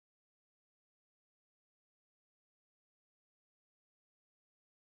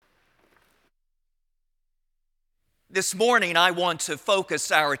This morning, I want to focus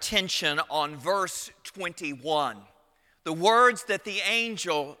our attention on verse 21, the words that the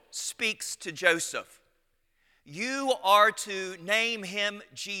angel speaks to Joseph. You are to name him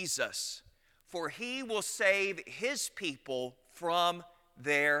Jesus, for he will save his people from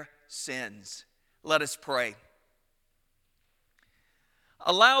their sins. Let us pray.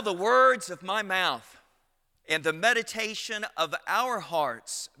 Allow the words of my mouth and the meditation of our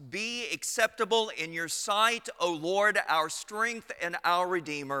hearts be acceptable in your sight, O Lord, our strength and our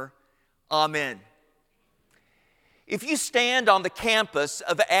Redeemer. Amen. If you stand on the campus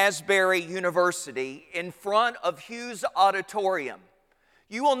of Asbury University in front of Hughes Auditorium,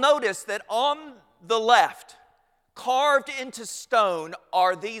 you will notice that on the left, carved into stone,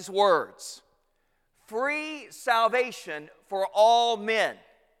 are these words: free salvation for all men,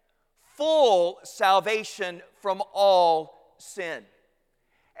 full salvation from all sin.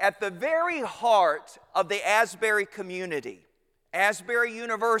 At the very heart of the Asbury community, Asbury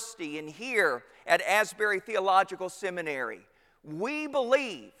University, and here at Asbury Theological Seminary, we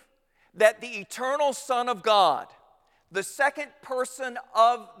believe that the eternal Son of God, the second person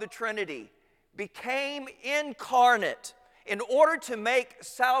of the Trinity, became incarnate in order to make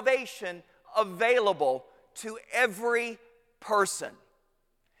salvation available to every person.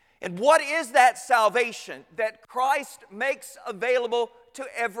 And what is that salvation that Christ makes available to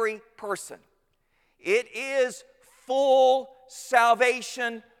every person? It is full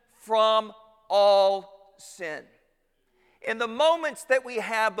salvation from all sin. In the moments that we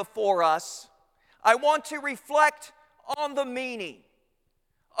have before us, I want to reflect on the meaning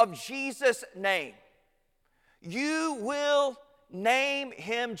of Jesus' name. You will name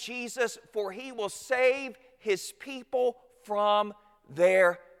him Jesus, for he will save his people from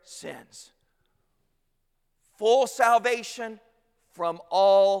their sins. Full salvation from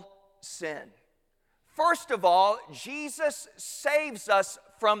all sin. First of all, Jesus saves us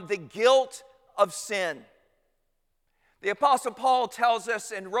from the guilt of sin. The Apostle Paul tells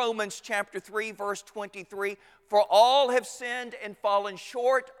us in Romans chapter 3, verse 23, for all have sinned and fallen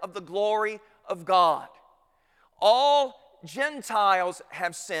short of the glory of God. All Gentiles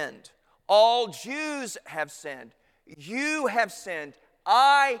have sinned. All Jews have sinned. You have sinned.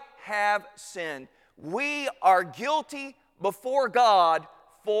 I have sinned. We are guilty before God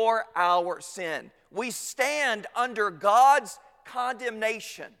for our sin. We stand under God's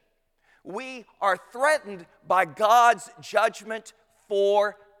condemnation. We are threatened by God's judgment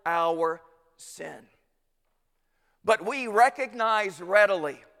for our sin. But we recognize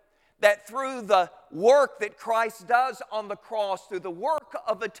readily that through the work that Christ does on the cross, through the work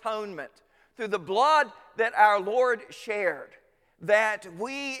of atonement, through the blood that our Lord shared, that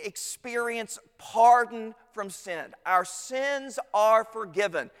we experience pardon from sin. Our sins are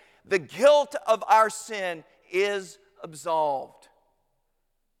forgiven. The guilt of our sin is absolved.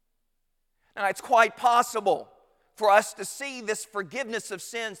 Now, it's quite possible for us to see this forgiveness of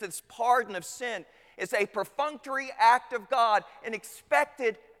sins, this pardon of sin, as a perfunctory act of God, an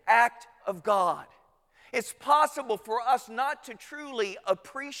expected act of God. It's possible for us not to truly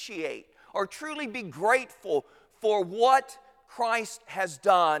appreciate or truly be grateful for what Christ has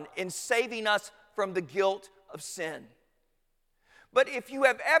done in saving us from the guilt of sin. But if you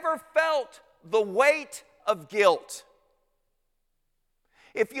have ever felt the weight of guilt,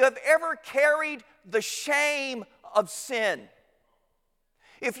 if you have ever carried the shame of sin,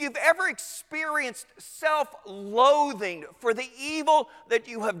 if you've ever experienced self-loathing for the evil that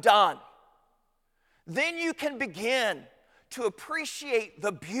you have done, then you can begin to appreciate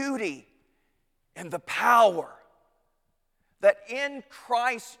the beauty and the power that in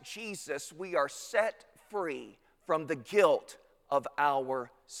Christ Jesus we are set free from the guilt of our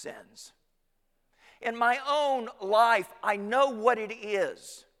sins. In my own life, I know what it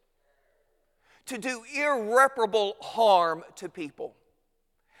is to do irreparable harm to people.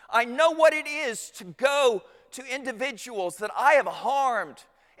 I know what it is to go to individuals that I have harmed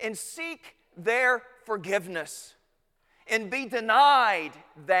and seek their forgiveness and be denied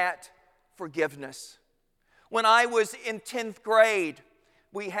that forgiveness. When I was in 10th grade,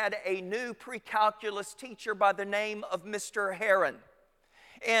 we had a new pre-calculus teacher by the name of Mr. Heron.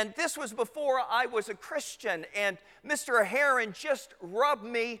 And this was before I was a Christian, and Mr. Heron just rubbed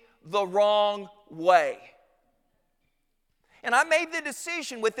me the wrong way. And I made the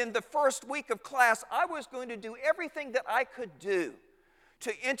decision within the first week of class, I was going to do everything that I could do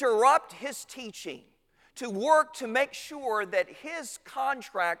to interrupt his teaching, to work to make sure that his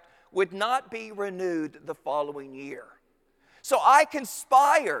contract would not be renewed the following year. So I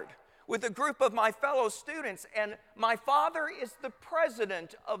conspired with a group of my fellow students, and my father is the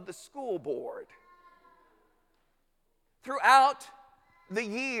president of the school board. Throughout the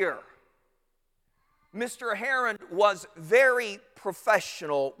year, Mr. Heron was very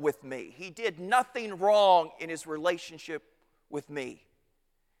professional with me. He did nothing wrong in his relationship with me,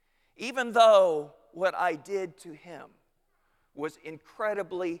 even though what I did to him was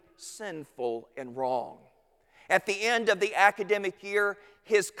incredibly sinful and wrong. At the end of the academic year,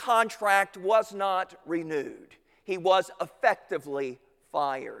 his contract was not renewed. He was effectively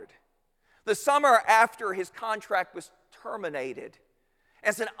fired. The summer after his contract was terminated,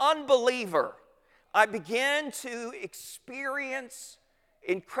 as an unbeliever, I began to experience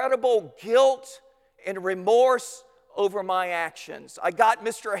incredible guilt and remorse over my actions. I got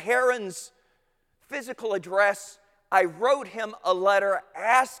Mr. Heron's physical address. I wrote him a letter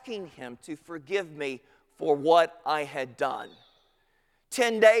asking him to forgive me for what I had done.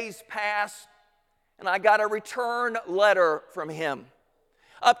 10 days passed, and I got a return letter from him.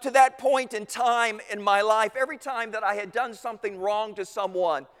 Up to that point in time in my life, every time that I had done something wrong to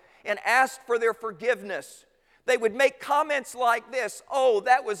someone and asked for their forgiveness, they would make comments like this: "Oh,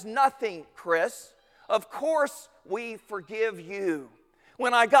 that was nothing, Chris. Of course we forgive you."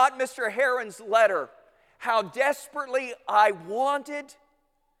 When I got Mr. Heron's letter, how desperately I wanted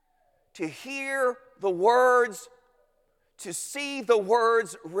to hear the words, to see the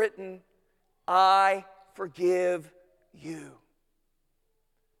words written, "I forgive you."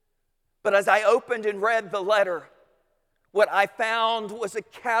 But as I opened and read the letter, what I found was a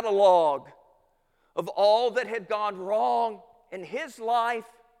catalog of all that had gone wrong in his life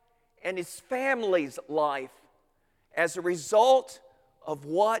and his family's life as a result of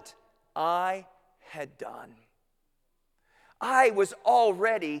what I had done. I was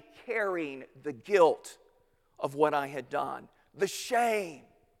already carrying the guilt of what I had done, the shame,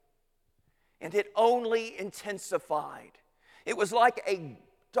 and it only intensified. It was like a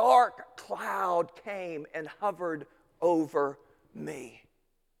dark cloud came and hovered over me.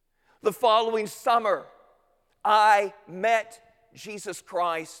 The following summer, I met Jesus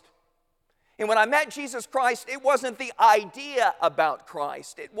Christ. And when I met Jesus Christ, it wasn't the idea about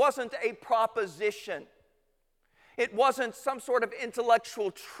Christ. It wasn't a proposition. It wasn't some sort of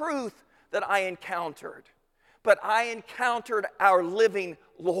intellectual truth that I encountered. But I encountered our living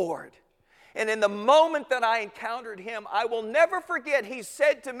Lord. And in the moment that I encountered him, I will never forget, he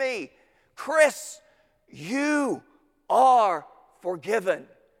said to me, "Chris, you are forgiven.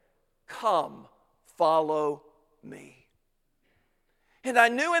 Come, follow me." And I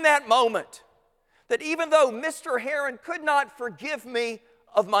knew in that moment that even though Mr. Heron could not forgive me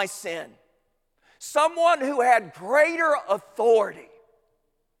of my sin, someone who had greater authority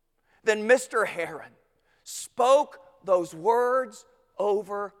than Mr. Heron spoke those words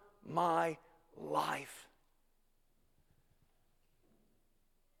over my life.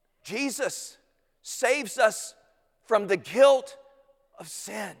 Jesus saves us from the guilt of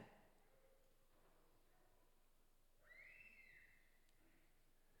sin.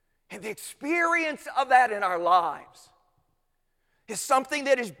 And the experience of that in our lives is something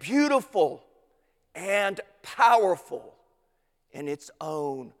that is beautiful and powerful in its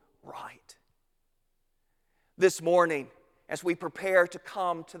own right. This morning, as we prepare to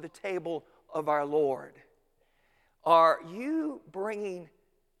come to the table of our Lord, are you bringing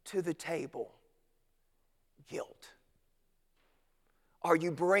to the table guilt? Are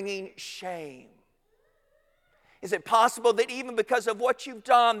you bringing shame? Is it possible that even because of what you've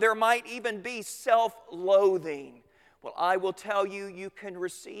done, there might even be self-loathing? Well, I will tell you, you can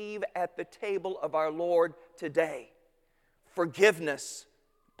receive at the table of our Lord today forgiveness,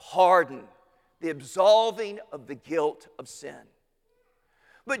 pardon, the absolving of the guilt of sin.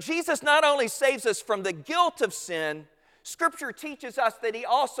 But Jesus not only saves us from the guilt of sin, Scripture teaches us that he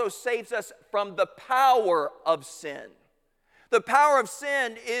also saves us from the power of sin. The power of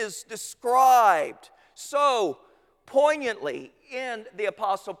sin is described so poignantly in the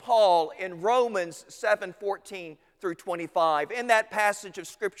Apostle Paul in Romans 7:14 through 25. In that passage of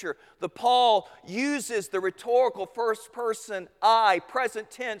Scripture, Paul uses the rhetorical first person I, present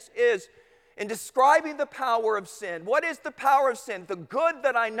tense, is in describing the power of sin. What is the power of sin? The good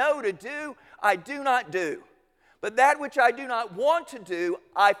that I know to do, I do not do. But that which I do not want to do,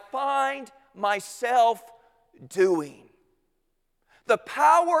 I find myself doing. The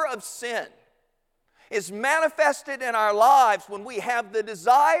power of sin is manifested in our lives when we have the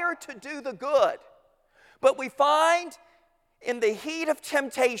desire to do the good. But we find in the heat of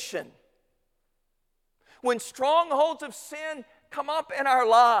temptation, when strongholds of sin come up in our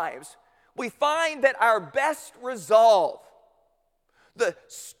lives, we find that our best resolve, the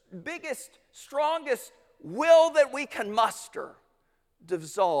biggest, strongest will that we can muster,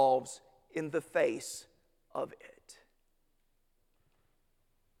 dissolves in the face of it.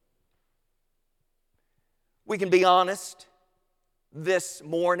 we can be honest this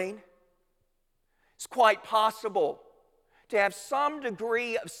morning. It's quite possible to have some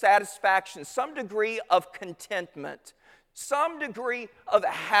degree of satisfaction, some degree of contentment, some degree of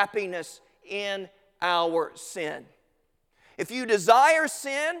happiness in our sin. If you desire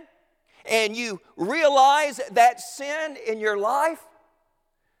sin and you realize that sin in your life,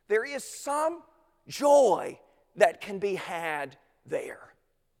 there is some joy that can be had there.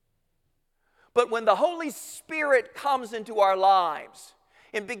 But when the Holy Spirit comes into our lives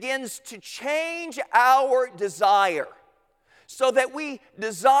and begins to change our desire so that we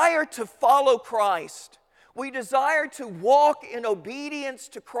desire to follow Christ, we desire to walk in obedience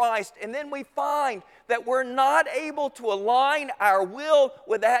to Christ, and then we find that we're not able to align our will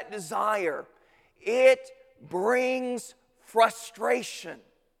with that desire, it brings frustration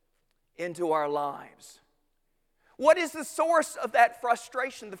into our lives. What is the source of that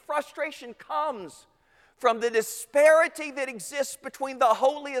frustration? The frustration comes from the disparity that exists between the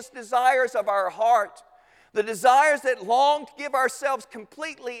holiest desires of our heart, the desires that long to give ourselves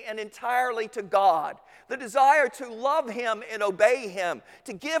completely and entirely to God, the desire to love Him and obey Him,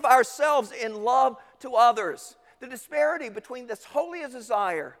 to give ourselves in love to others, the disparity between this holiest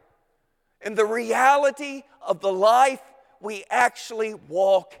desire and the reality of the life we actually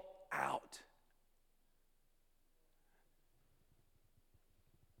walk out.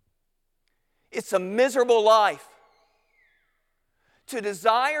 It's a miserable life to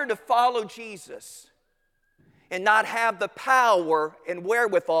desire to follow Jesus and not have the power and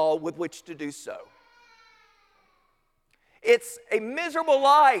wherewithal with which to do so. It's a miserable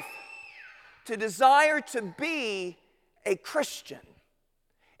life to desire to be a Christian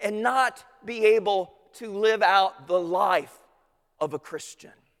and not be able to live out the life of a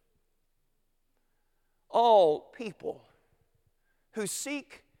Christian. All people who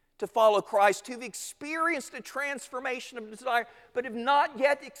seek to follow Christ, who've experienced a transformation of desire, but have not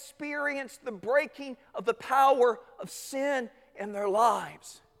yet experienced the breaking of the power of sin in their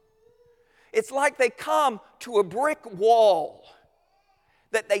lives. It's like they come to a brick wall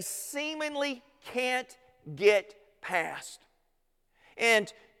that they seemingly can't get past.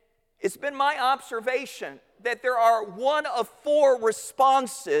 And it's been my observation that there are one of four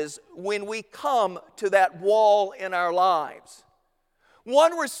responses when we come to that wall in our lives.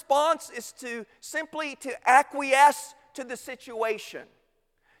 One response is to simply to acquiesce to the situation,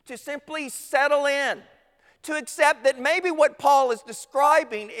 to simply settle in, to accept that maybe what Paul is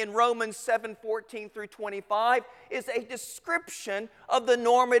describing in Romans 7:14 through 25 is a description of the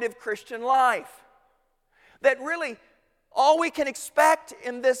normative Christian life. That really all we can expect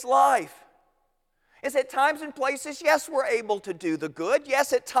in this life is at times and places, yes, we're able to do the good.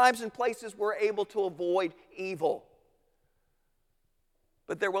 Yes, at times and places we're able to avoid evil.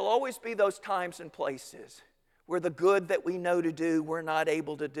 But there will always be those times and places where the good that we know to do, we're not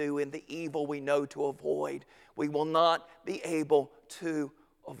able to do, and the evil we know to avoid, we will not be able to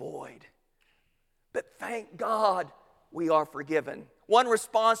avoid. But thank God we are forgiven. One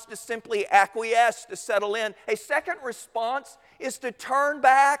response is to simply acquiesce, to settle in. A second response is to turn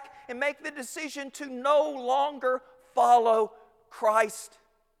back and make the decision to no longer follow Christ.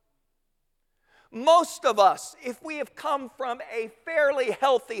 Most of us, if we have come from a fairly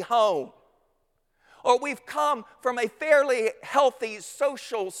healthy home, or we've come from a fairly healthy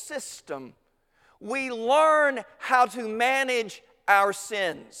social system, we learn how to manage our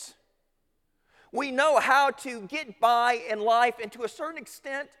sins. We know how to get by in life, and to a certain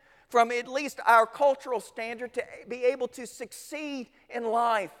extent, from at least our cultural standard, to be able to succeed in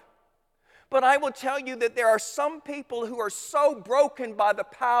life. But I will tell you that there are some people who are so broken by the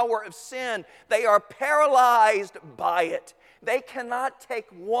power of sin, they are paralyzed by it. They cannot take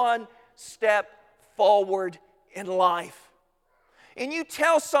one step forward in life. And you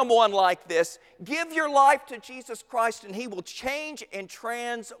tell someone like this, give your life to Jesus Christ and He will change and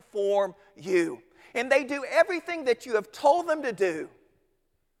transform you. And they do everything that you have told them to do,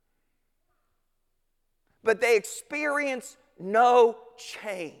 but they experience no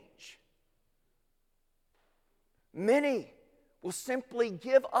change. Many will simply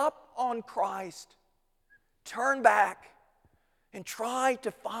give up on Christ, turn back, and try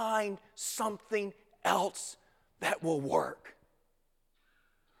to find something else that will work.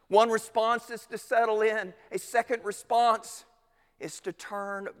 One response is to settle in. A second response is to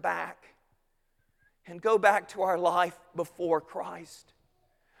turn back and go back to our life before Christ.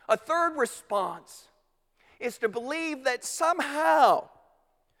 A third response is to believe that somehow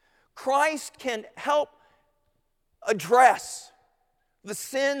Christ can help address the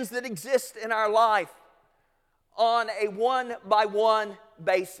sins that exist in our life on a one-by-one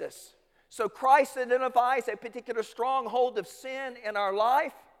basis. So Christ identifies a particular stronghold of sin in our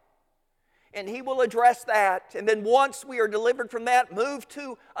life, and He will address that. And then once we are delivered from that, move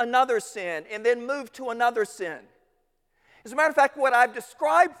to another sin, and then move to another sin. As a matter of fact, what I've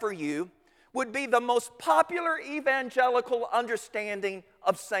described for you would be the most popular evangelical understanding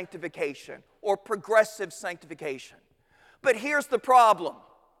of sanctification or progressive sanctification. But here's the problem.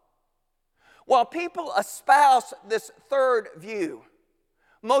 While people espouse this third view,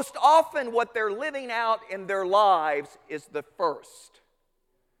 most often what they're living out in their lives is the first.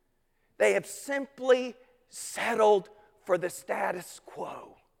 They have simply settled for the status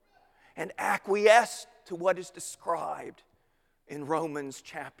quo and acquiesced to what is described in Romans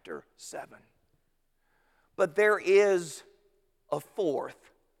chapter 7. But there is a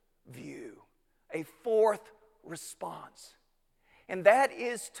fourth view, a fourth response, and that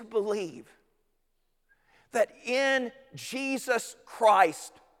is to believe that in Jesus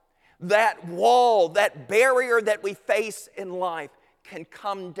Christ, that wall, that barrier that we face in life can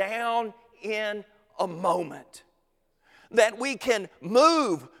come down in a moment. That we can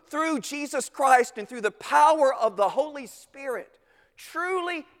move through Jesus Christ and through the power of the Holy Spirit,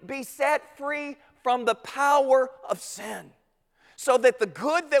 truly be set free from the power of sin. So that the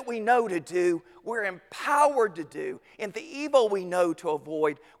good that we know to do, we're empowered to do. And the evil we know to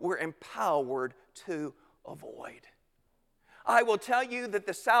avoid, we're empowered to avoid. I will tell you that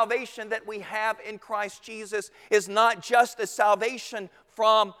the salvation that we have in Christ Jesus is not just a salvation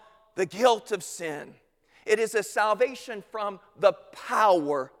from the guilt of sin. It is a salvation from the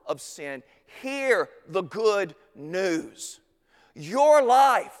power of sin. Hear the good news. Your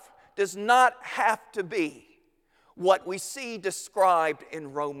life does not have to be what we see described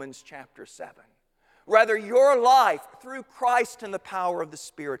in Romans chapter 7. Rather, your life through Christ and the power of the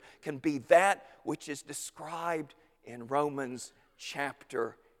Spirit can be that which is described in Romans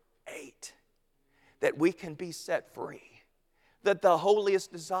chapter 8. That we can be set free. That the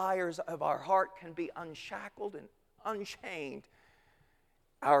holiest desires of our heart can be unshackled and unchained.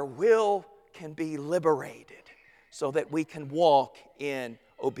 Our will can be liberated so that we can walk in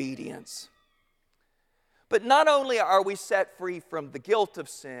obedience. But not only are we set free from the guilt of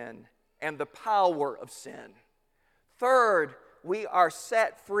sin and the power of sin, third, we are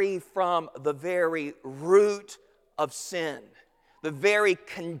set free from the very root of sin, the very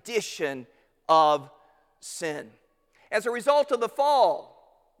condition of sin. As a result of the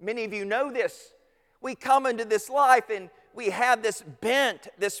fall, many of you know this, we come into this life and we have this bent,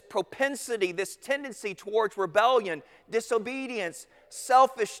 this propensity, this tendency towards rebellion, disobedience,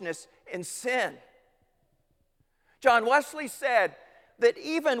 selfishness, and sin. John Wesley said that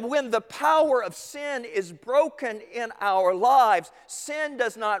even when the power of sin is broken in our lives, sin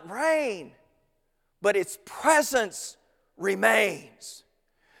does not reign, but its presence remains.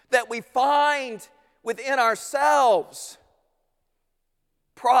 That we find within ourselves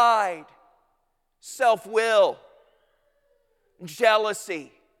pride, self-will,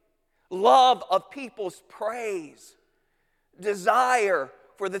 jealousy, love of people's praise, desire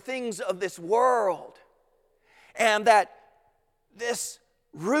for the things of this world, and that this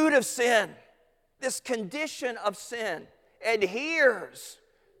root of sin, this condition of sin, adheres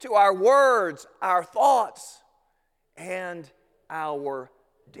to our words, our thoughts, and our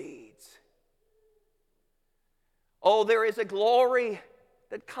deeds. Oh, there is a glory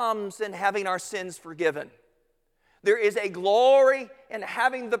that comes in having our sins forgiven. There is a glory in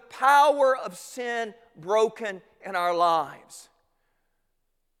having the power of sin broken in our lives.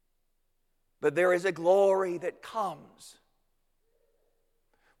 But there is a glory that comes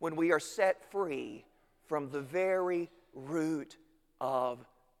when we are set free from the very root of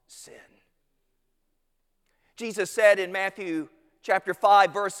sin. Jesus said in Matthew chapter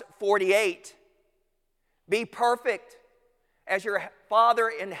 5, verse 48, "Be perfect as your Father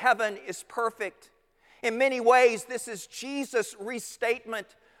in heaven is perfect." In many ways, this is Jesus'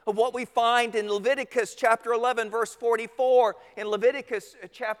 restatement of what we find in Leviticus chapter 11, verse 44, in Leviticus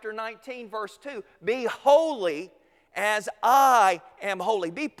chapter 19, verse 2. Be holy as I am holy.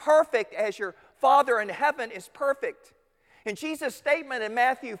 Be perfect as your Father in heaven is perfect. And Jesus' statement in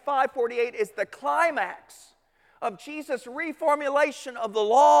Matthew 5:48 is the climax of Jesus' reformulation of the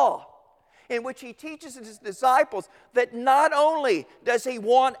law, in which he teaches his disciples that not only does he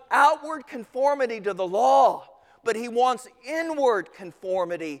want outward conformity to the law, but he wants inward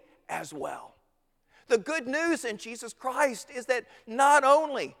conformity as well. The good news in Jesus Christ is that not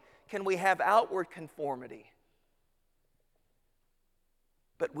only can we have outward conformity,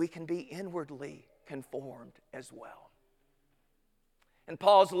 but we can be inwardly conformed as well. In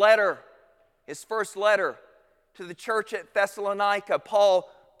Paul's letter, his first letter to the church at Thessalonica, Paul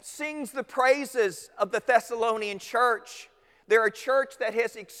sings the praises of the Thessalonian church. They're a church that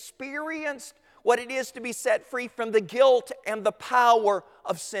has experienced what it is to be set free from the guilt and the power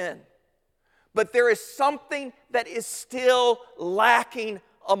of sin. But there is something that is still lacking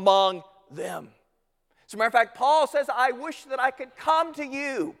among them. As a matter of fact, Paul says, I wish that I could come to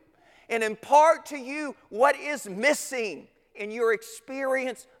you and impart to you what is missing in your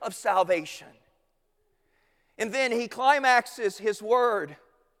experience of salvation. And then he climaxes his word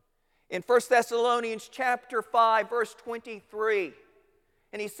in 1 Thessalonians chapter 5, verse 23.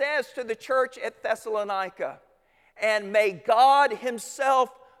 And he says to the church at Thessalonica, and may God himself,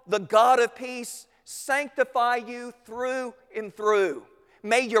 the God of peace, sanctify you through and through.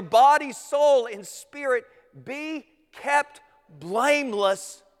 May your body, soul, and spirit be kept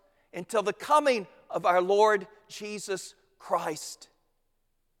blameless until the coming of our Lord Jesus Christ.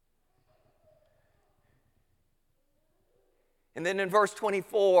 And then in verse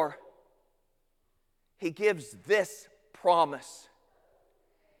 24, he gives this promise.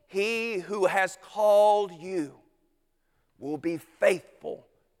 He who has called you will be faithful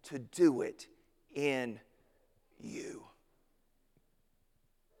to do it in you.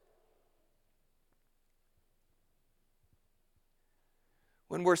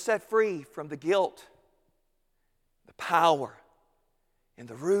 When we're set free from the guilt, the power, and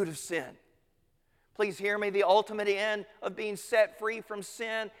the root of sin, please hear me, the ultimate end of being set free from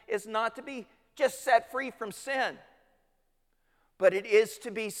sin is not to be just set free from sin, but it is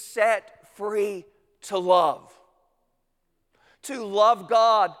to be set free to love. To love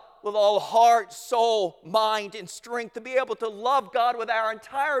God with all heart, soul, mind, and strength. To be able to love God with our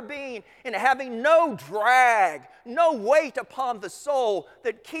entire being and having no drag, no weight upon the soul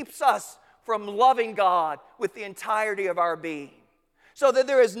that keeps us from loving God with the entirety of our being. So that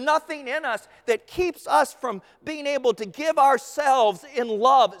there is nothing in us that keeps us from being able to give ourselves in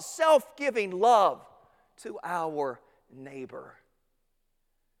love, self-giving love to our neighbor.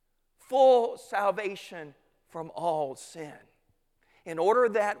 Full salvation from all sin, in order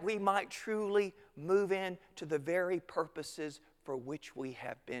that we might truly move into the very purposes for which we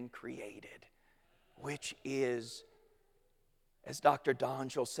have been created, which is, as Dr.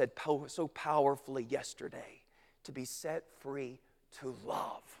 Donjel said so powerfully yesterday, to be set free to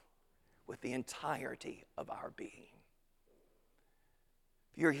love with the entirety of our being.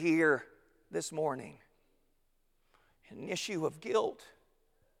 If you're here this morning, an issue of guilt,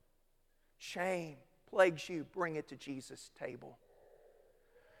 shame plagues you, bring it to Jesus' table.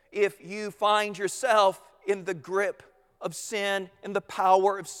 If you find yourself in the grip of sin and the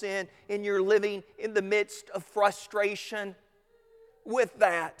power of sin, and you're living in the midst of frustration with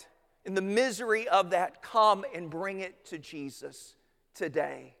that, in the misery of that, come and bring it to Jesus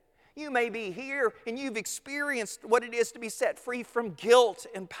today. You may be here and you've experienced what it is to be set free from guilt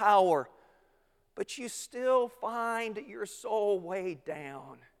and power, but you still find your soul weighed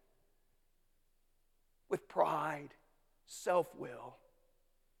down with pride, self-will,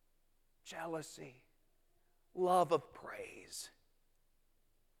 jealousy, love of praise,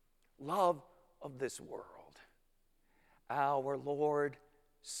 love of this world. Our Lord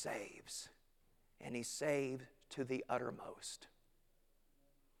saves, and He saved to the uttermost.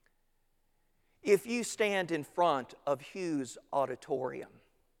 If you stand in front of Hughes Auditorium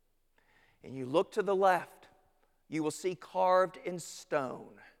and you look to the left, you will see carved in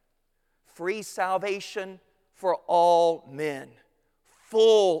stone, free salvation for all men,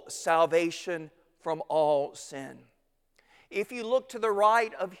 full salvation from all sin. If you look to the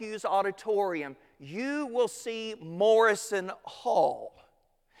right of Hughes Auditorium, you will see Morrison Hall.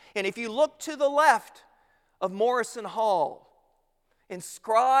 And if you look to the left of Morrison Hall,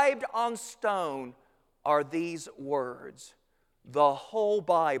 inscribed on stone are these words, the whole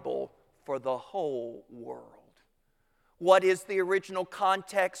Bible for the whole world. What is the original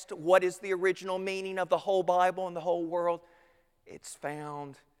context? What is the original meaning of the whole Bible and the whole world? It's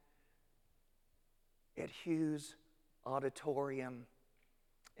found at Hughes Auditorium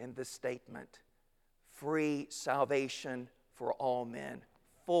in the statement, free salvation for all men,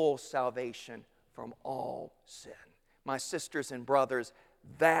 full salvation from all sin. My sisters and brothers,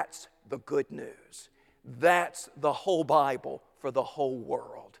 that's the good news. That's the whole Bible for the whole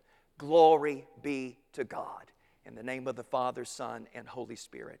world. Glory be to God. In the name of the Father, Son, and Holy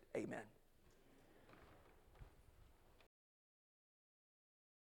Spirit, amen.